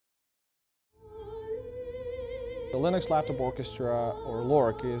The Linux Laptop Orchestra, or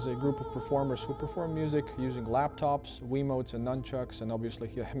lork, is a group of performers who perform music using laptops, Wiimotes and nunchucks, and obviously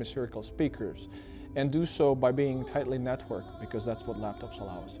hemispherical speakers, and do so by being tightly networked, because that's what laptops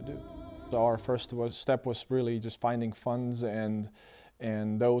allow us to do. So our first step was really just finding funds and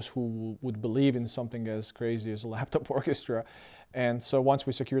those who would believe in something as crazy as a laptop orchestra. And so once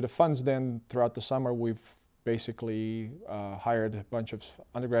we secured the funds, then throughout the summer we've basically hired a bunch of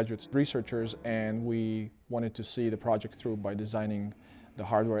undergraduate researchers, and we wanted to see the project through by designing the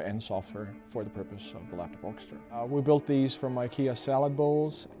hardware and software for the purpose of the laptop orchestra. We built these from IKEA salad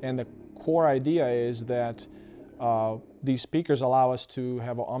bowls, and the core idea is that these speakers allow us to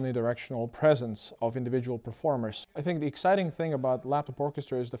have an omnidirectional presence of individual performers. I think the exciting thing about laptop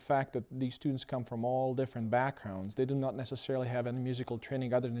orchestra is the fact that these students come from all different backgrounds. They do not necessarily have any musical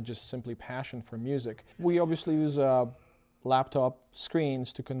training other than just simply passion for music. We obviously use laptop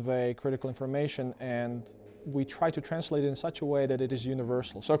screens to convey critical information, and we try to translate it in such a way that it is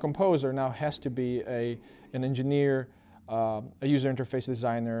universal. So a composer now has to be an engineer, a user interface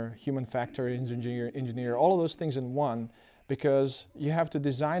designer, human factor engineer, all of those things in one, because you have to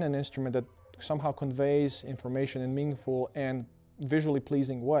design an instrument that somehow conveys information in meaningful and visually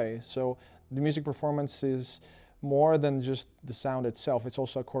pleasing way. So the music performance is more than just the sound itself, it's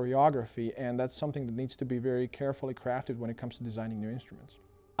also a choreography, and that's something that needs to be very carefully crafted when it comes to designing new instruments.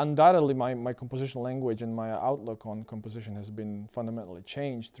 Undoubtedly, my compositional language and my outlook on composition has been fundamentally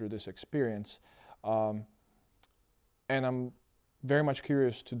changed through this experience. And I'm very much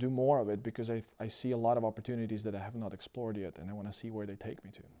curious to do more of it, because I see a lot of opportunities that I have not explored yet, and I want to see where they take me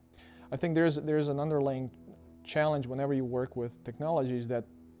to. I think there's an underlying challenge whenever you work with technologies, that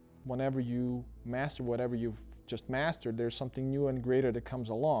whenever you master whatever you've just mastered, there's something new and greater that comes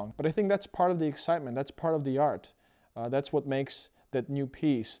along. But I think that's part of the excitement, that's part of the art. That's what makes that new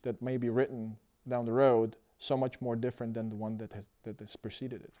piece that may be written down the road so much more different than the one that has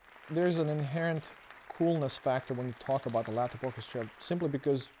preceded it. There's an inherent coolness factor when you talk about the laptop orchestra, simply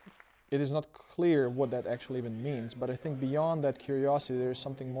because it is not clear what that actually even means. But I think beyond that curiosity, there is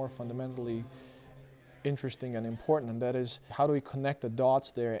something more fundamentally interesting and important, and that is, how do we connect the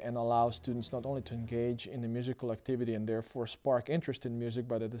dots there and allow students not only to engage in the musical activity and therefore spark interest in music,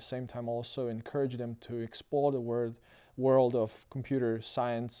 but at the same time also encourage them to explore the world of computer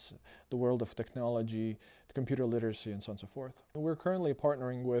science, the world of technology, computer literacy, and so on and so forth. We're currently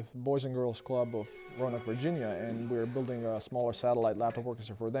partnering with Boys and Girls Club of Roanoke, Virginia, and we're building a smaller satellite laptop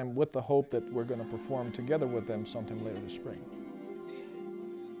orchestra for them, with the hope that we're going to perform together with them sometime later this spring.